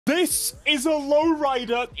This is a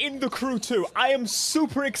lowrider in the crew too. I am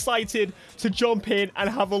super excited to jump in and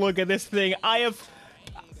have a look at this thing.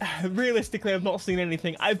 Realistically, I've not seen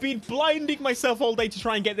anything. I've been blinding myself all day to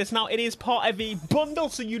try and get this. Now, it is part of a bundle,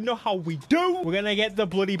 so you know how we do. We're going to get the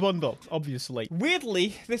bloody bundle, obviously.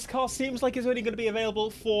 Weirdly, this car seems like it's only going to be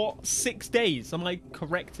available for 6 days. Am I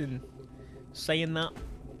correct in saying that?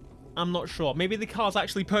 I'm not sure. Maybe the car's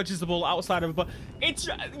actually purchasable outside of it, but it's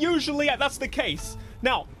usually that's the case.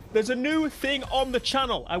 Now, there's a new thing on the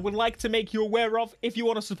channel I would like to make you aware of if you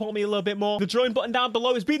want to support me a little bit more. The join button down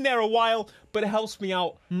below has been there a while, but it helps me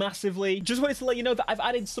out massively. Just wanted to let you know that I've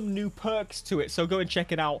added some new perks to it, so go and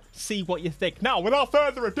check it out. See what you think. Now, without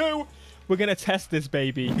further ado, we're going to test this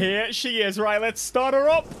baby. Here she is. Right, let's start her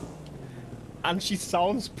up. And she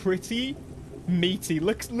sounds pretty meaty.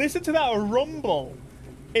 Listen to that rumble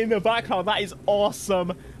in the background. That is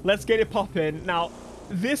awesome. Let's get it popping. Now,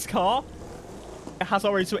 this car has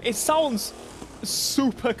already, so it sounds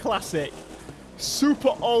super classic,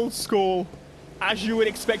 super old school, as you would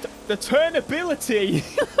expect. The turnability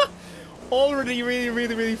already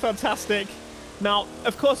really fantastic. Now,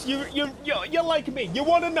 of course, you're like me. You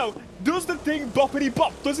want to know, does the thing boppity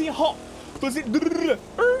bop? Does it hop? Does it?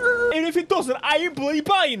 And if it doesn't, I ain't bloody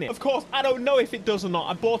buying it. Of course, I don't know if it does or not.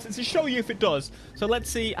 I bought it to show you if it does. So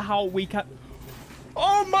let's see how we can.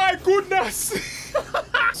 Oh my goodness!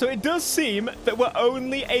 So it does seem that we're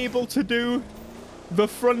only able to do the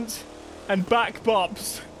front and back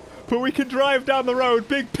bops, but we can drive down the road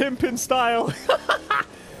big pimpin' style.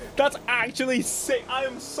 That's actually sick. I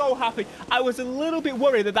am so happy. I was a little bit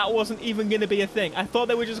worried that that wasn't even going to be a thing. I thought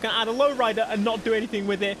they were just going to add a lowrider and not do anything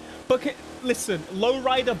with it. But listen,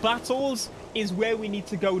 lowrider battles is where we need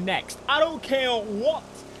to go next. I don't care what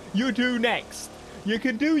you do next. You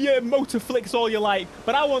can do your motor flicks all you like,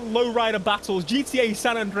 but I want lowrider battles, GTA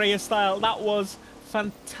San Andreas style. That was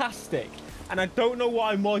fantastic. And I don't know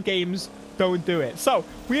why more games don't do it. So,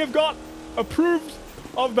 we have got approved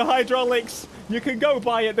of the hydraulics. You can go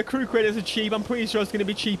buy it. The crew credits are cheap. I'm pretty sure it's going to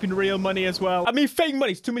be cheap in real money as well. I mean, fake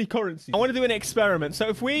money. It's too many currencies. I want to do an experiment. So,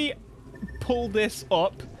 if we pull this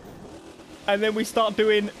up and then we start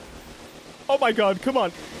doing... Oh my god, come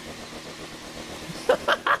on.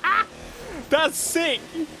 That's sick.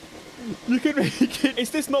 You can make it. Is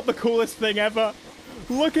this not the coolest thing ever?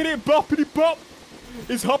 Look at it, boppity bop.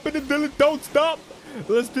 It's hopping until it don't stop.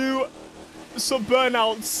 Let's do some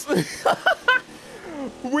burnouts.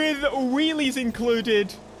 With wheelies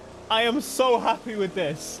included. I am so happy with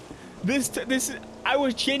this. I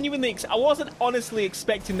was genuinely, I wasn't honestly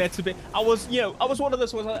expecting there to be, I was one of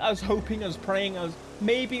those ones, I was hoping, I was praying,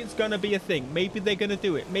 maybe it's going to be a thing. Maybe they're going to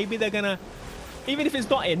do it. Maybe they're going to, even if it's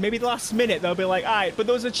not in, maybe the last minute they'll be like, all right. But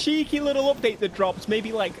there was a cheeky little update that dropped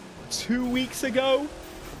maybe like 2 weeks ago.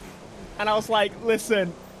 And I was like,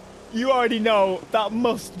 listen, you already know that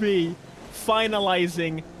must be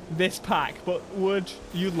finalizing this pack. But would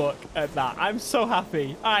you look at that? I'm so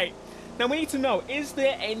happy. All right. Now we need to know, is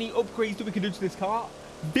there any upgrades that we can do to this car?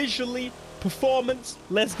 Visually, performance,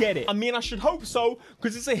 let's get it. I mean, I should hope so,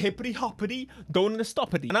 because it's a hippity-hoppity, don't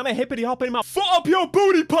stoppity. And I'm a hippity-hoppity man. Foot up your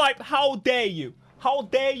booty pipe! How dare you? How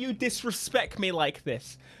dare you disrespect me like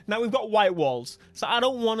this? Now, we've got white walls, so I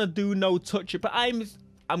don't want to do no touch it, but I'm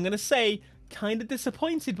going to say, kind of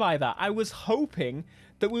disappointed by that. I was hoping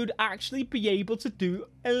that we would actually be able to do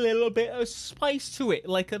a little bit of spice to it,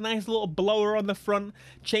 like a nice little blower on the front,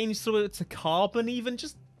 change some of it to carbon even,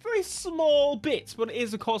 just very small bits. But it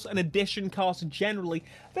is, of course, an edition car, so generally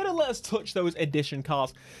they don't let us touch those edition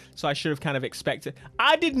cars, so I should have kind of expected.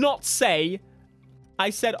 I did not say,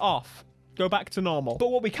 I said off, go back to normal.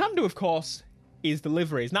 But what we can do, of course, is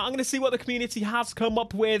deliveries. Now I'm going to see what the community has come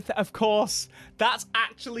up with. Of course, that's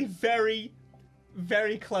actually very,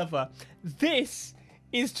 very clever. This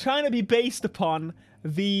is trying to be based upon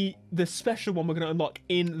the special one we're going to unlock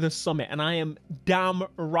in the summit, and I am damn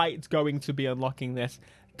right going to be unlocking this.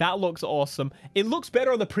 That looks awesome. It looks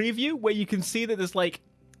better on the preview, where you can see that there's like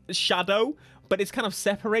shadow, but it's kind of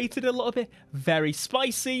separated a little bit. Very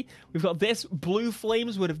spicy. We've got this. Blue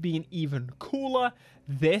flames would have been even cooler.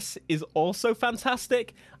 This is also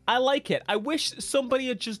fantastic. I like it. I wish somebody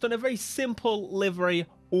had just done a very simple livery.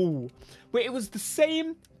 Ooh, where it was the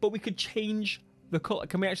same, but we could change the color.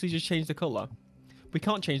 Can we actually just change the color? We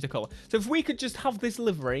can't change the color. So if we could just have this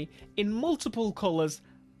livery in multiple colors,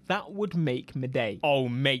 that would make my day. Oh,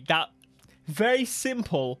 mate, that very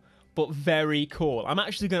simple, but very cool. I'm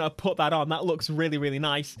actually going to put that on. That looks really, really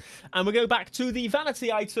nice. And we'll go back to the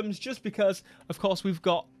vanity items just because, of course, we've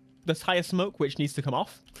got the tire smoke, which needs to come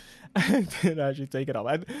off. Didn't actually take it off.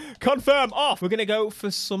 And confirm off. We're going to go for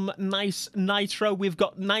some nice nitro. We've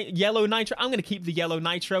got yellow nitro. I'm going to keep the yellow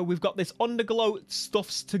nitro. We've got this underglow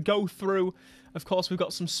stuffs to go through. Of course, we've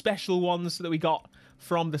got some special ones that we got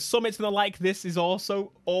from the summits and the like. This is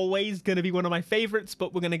also always going to be one of my favorites,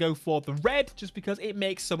 but we're going to go for the red just because it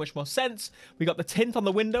makes so much more sense. We got the tint on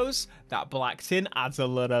the windows. That black tint adds a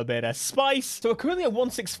little bit of spice. So we're currently at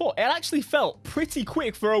 164. It actually felt pretty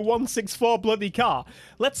quick for a 164 bloody car.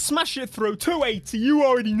 Let's smash it through 280. You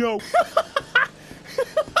already know.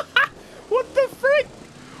 What the frick?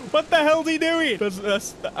 What the hell's he doing?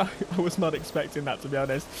 I was not expecting that, to be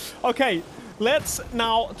honest. Okay. Let's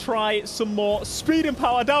now try some more speed and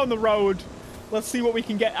power down the road. Let's see what we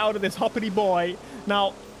can get out of this hoppity boy.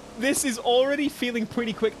 Now, this is already feeling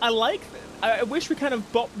pretty quick. I wish we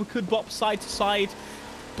could bop side to side,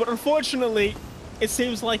 but unfortunately, it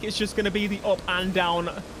seems like it's just going to be the up and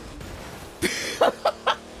down.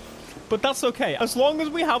 But that's okay. As long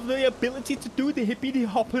as we have the ability to do the hippity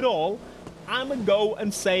hop at all, I'm going to go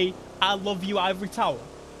and say, I love you, Ivory Tower.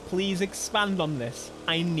 Please expand on this.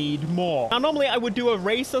 I need more. Now, normally I would do a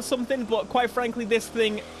race or something, but quite frankly, this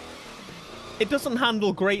thing, it doesn't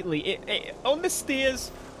handle greatly. It understeers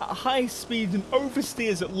at high speeds and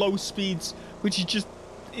oversteers at low speeds, which is just,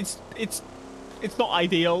 it's not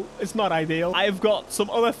ideal. It's not ideal. I've got some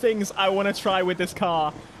other things I want to try with this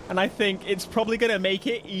car, and I think it's probably going to make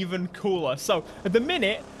it even cooler. So, at the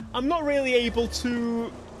minute, I'm not really able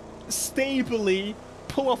to stably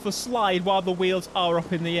pull off a slide while the wheels are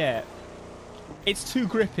up in the air. It's too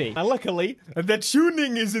grippy. And luckily, the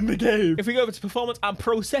tuning is in the game. If we go over to performance and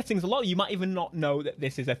pro settings, a lot of you might even not know that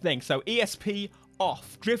this is a thing. So ESP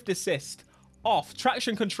off, drift assist off,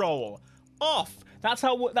 traction control off. That's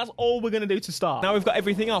all we're going to do to start. Now we've got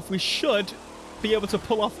everything off. We should be able to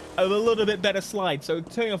pull off a little bit better slide. So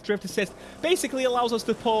turning off drift assist basically allows us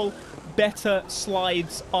to pull better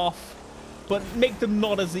slides off, but make them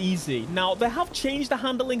not as easy. Now, they have changed the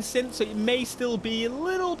handling since, so it may still be a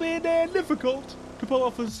little bit difficult to pull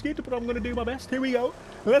off a skid, but I'm going to do my best. Here we go.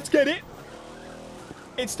 Let's get it.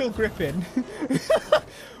 It's still gripping.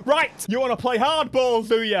 Right. You want to play hardball,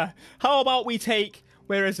 do you? How about we take,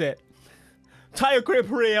 where is it? Tire grip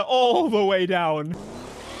rear all the way down.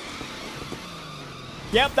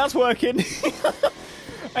 Yep, that's working.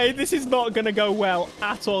 Hey, this is not going to go well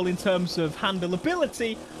at all in terms of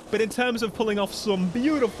handleability, but in terms of pulling off some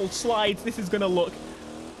beautiful slides, this is going to look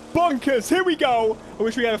bonkers. Here we go. I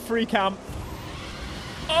wish we had a free cam.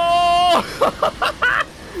 Oh!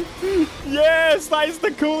 Yes, that is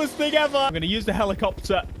the coolest thing ever. I'm going to use the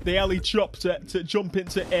helicopter, the helicopter, to jump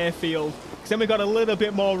into airfield, because then we've got a little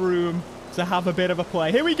bit more room to have a bit of a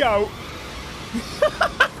play. Here we go.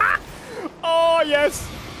 Oh, yes.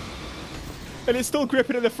 And it's still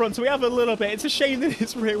gripping at the front, so we have a little bit. It's a shame that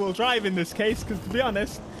it's rear-wheel drive in this case, because to be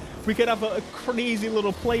honest, we could have a crazy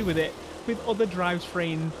little play with it with other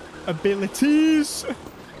drivetrain abilities.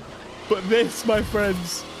 But this, my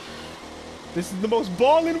friends, this is the most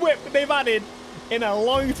balling whip that they've added in a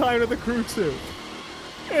long time to the Crew 2.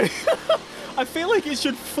 I feel like it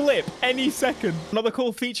should flip any second. Another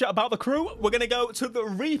cool feature about the Crew, we're going to go to the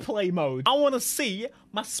replay mode. I want to see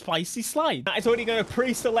my spicy slide. Now, it's already going to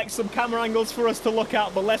pre-select some camera angles for us to look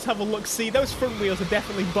at, but let's have a look. See, those front wheels are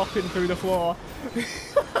definitely bopping through the floor.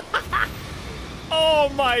 Oh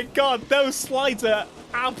my god, those slides are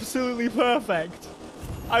absolutely perfect.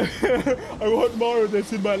 I want more of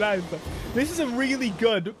this in my life. This is a really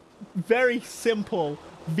good, very simple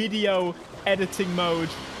video editing mode.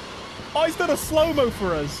 Oh, he's done a slow-mo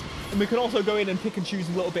for us. And we can also go in and pick and choose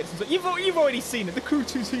little bits. So you've already seen it. The Crew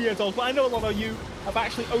 2 years old. But I know a lot of you have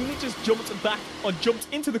actually only just jumped back or jumped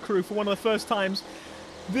into the Crew for one of the first times.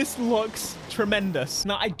 This looks tremendous.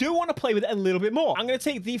 Now, I do want to play with it a little bit more. I'm going to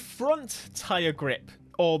take the front tire grip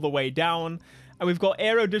all the way down. And we've got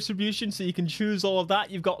aero distribution, so you can choose all of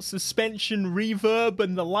that. You've got suspension, reverb,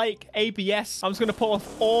 and the like, ABS. I'm just going to pull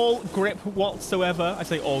off all grip whatsoever. I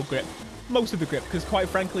say all grip. Most of the grip, because quite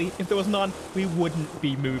frankly, if there was none, we wouldn't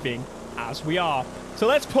be moving as we are. So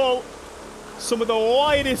let's pull some of the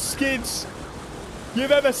widest skids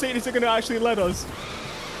you've ever seen. Is it going to actually let us?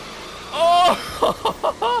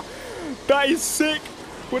 Oh! That is sick.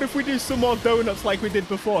 What if we do some more donuts like we did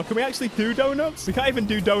before? Can we actually do donuts? We can't even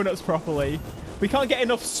do donuts properly. We can't get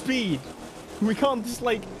enough speed. We can't just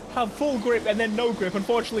like have full grip and then no grip.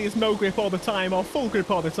 Unfortunately, it's no grip all the time or full grip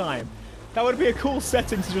all the time. That would be a cool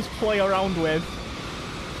setting to just play around with.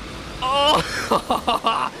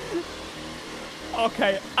 Oh!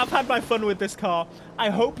 Okay, I've had my fun with this car. I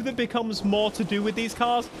hope there becomes more to do with these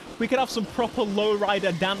cars. We could have some proper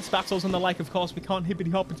lowrider dance battles and the like. Of course, we can't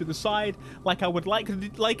hippity-hop to the side like I would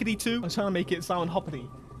likety to. I'm trying to make it sound hoppity.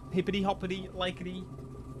 Hippity-hoppity, likety,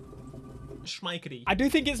 schmikety. I do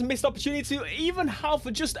think it's a missed opportunity to even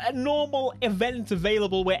have just a normal event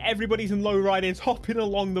available where everybody's in lowriders hopping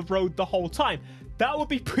along the road the whole time. That would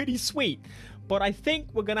be pretty sweet. But I think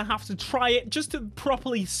we're going to have to try it just to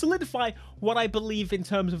properly solidify what I believe in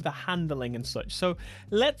terms of the handling and such. So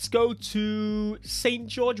let's go to St.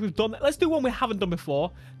 George. We've done that. Let's do one we haven't done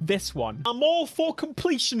before. This one. I'm all for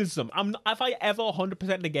completionism. Have I ever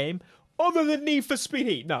 100% the game? Other than Need for Speed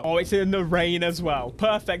Heat? No. Oh, it's in the rain as well.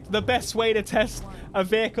 Perfect. The best way to test a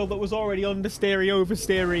vehicle that was already understeery,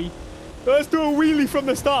 oversteery. Let's do a wheelie from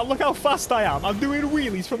the start. Look how fast I am. I'm doing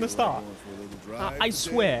wheelies from the start.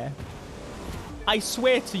 I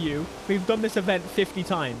swear to you, we've done this event 50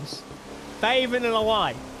 times. That ain't even a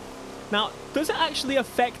lie. Now, does it actually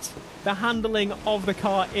affect the handling of the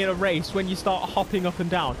car in a race when you start hopping up and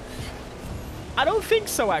down? I don't think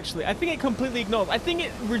so, actually. I think it completely ignores. I think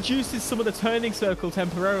it reduces some of the turning circle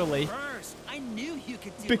temporarily. I knew you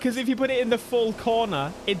could do because if you put it in the full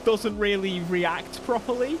corner, it doesn't really react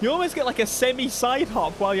properly. You almost get like a semi-side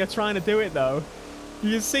hop while you're trying to do it, though.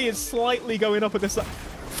 You can see it's slightly going up at the side.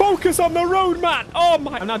 Focus on the road, man! Oh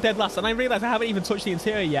my... I'm now dead last, and I realize I haven't even touched the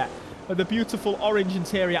interior yet. The beautiful orange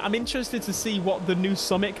interior. I'm interested to see what the new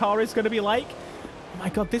Summit car is going to be like. Oh my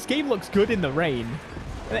god, this game looks good in the rain.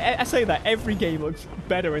 I say that every game looks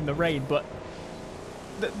better in the rain, but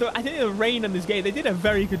I think the rain in this game, they did a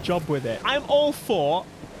very good job with it. I'm all for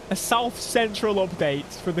a South Central update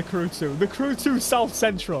for the Crew 2. The Crew 2 South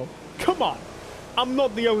Central. Come on. I'm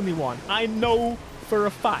not the only one. I know for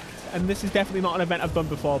a fact. And this is definitely not an event I've done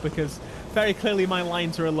before because very clearly my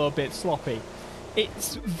lines are a little bit sloppy.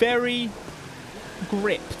 It's very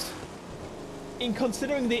gripped. In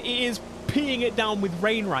considering that it is peeing it down with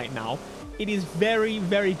rain right now, it is very,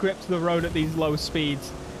 very gripped to the road at these low speeds.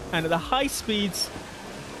 And at the high speeds,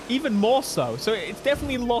 even more so. So it's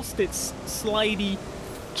definitely lost its slidey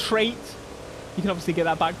trait. You can obviously get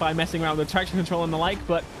that back by messing around with the traction control and the like,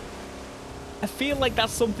 but I feel like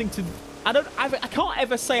that's something to... I can't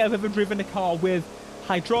ever say I've ever driven a car with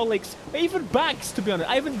hydraulics, or even bags, to be honest.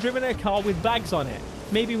 I haven't driven a car with bags on it.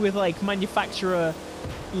 Maybe with, like, manufacturer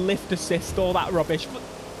lift assist, all that rubbish, but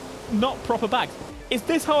not proper bags. Is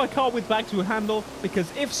this how a car with bags would handle?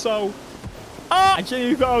 Because if so... Ah! I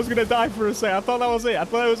genuinely thought I was going to die for a second. I thought that was it. I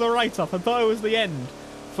thought it was a write-off. I thought it was the end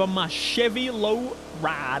for my Chevy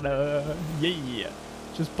Lowrider. Yeah.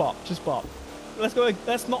 Just bop. Just bop. Let's go.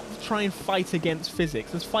 Let's not try and fight against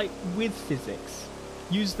physics. Let's fight with physics.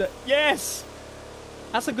 Use the... Yes!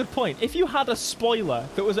 That's a good point. If you had a spoiler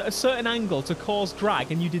that was at a certain angle to cause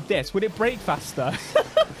drag and you did this, would it brake faster?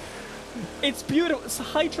 It's beautiful. It's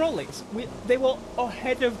hydraulics. They were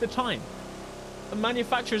ahead of the time. The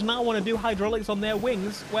manufacturers now want to do hydraulics on their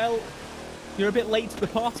wings. Well, you're a bit late to the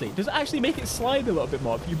party. Does it actually make it slide a little bit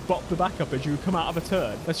more if you bop the back up as you come out of a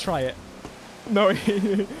turn? Let's try it. No,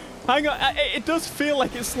 hang on. It does feel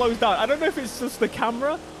like it slows down. I don't know if it's just the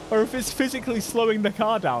camera or if it's physically slowing the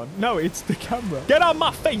car down. No, it's the camera. Get out of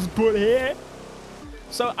my face, buddy!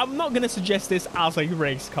 So I'm not going to suggest this as a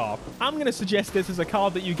race car. I'm going to suggest this as a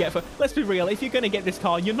car that you get for... Let's be real. If you're going to get this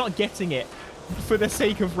car, you're not getting it for the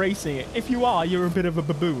sake of racing it. If you are, you're a bit of a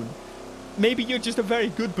baboon. Maybe you're just a very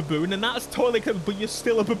good baboon, and that's totally cool, but you're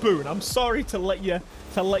still a baboon. I'm sorry to let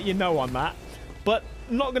you know on that. But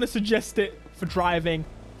I'm not going to suggest it for driving.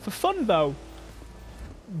 For fun, though,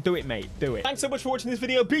 do it, mate. Do it. Thanks so much for watching this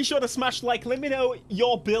video. Be sure to smash like. Let me know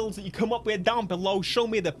your builds that you come up with down below. Show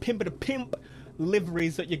me the pimp of the pimp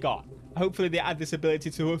liveries that you got. Hopefully they add this ability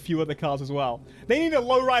to a few other cars as well. They need a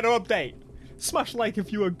lowrider update. Smash like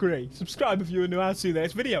if you agree. Subscribe if you are new. I'll see you in the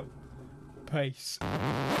next video. Peace.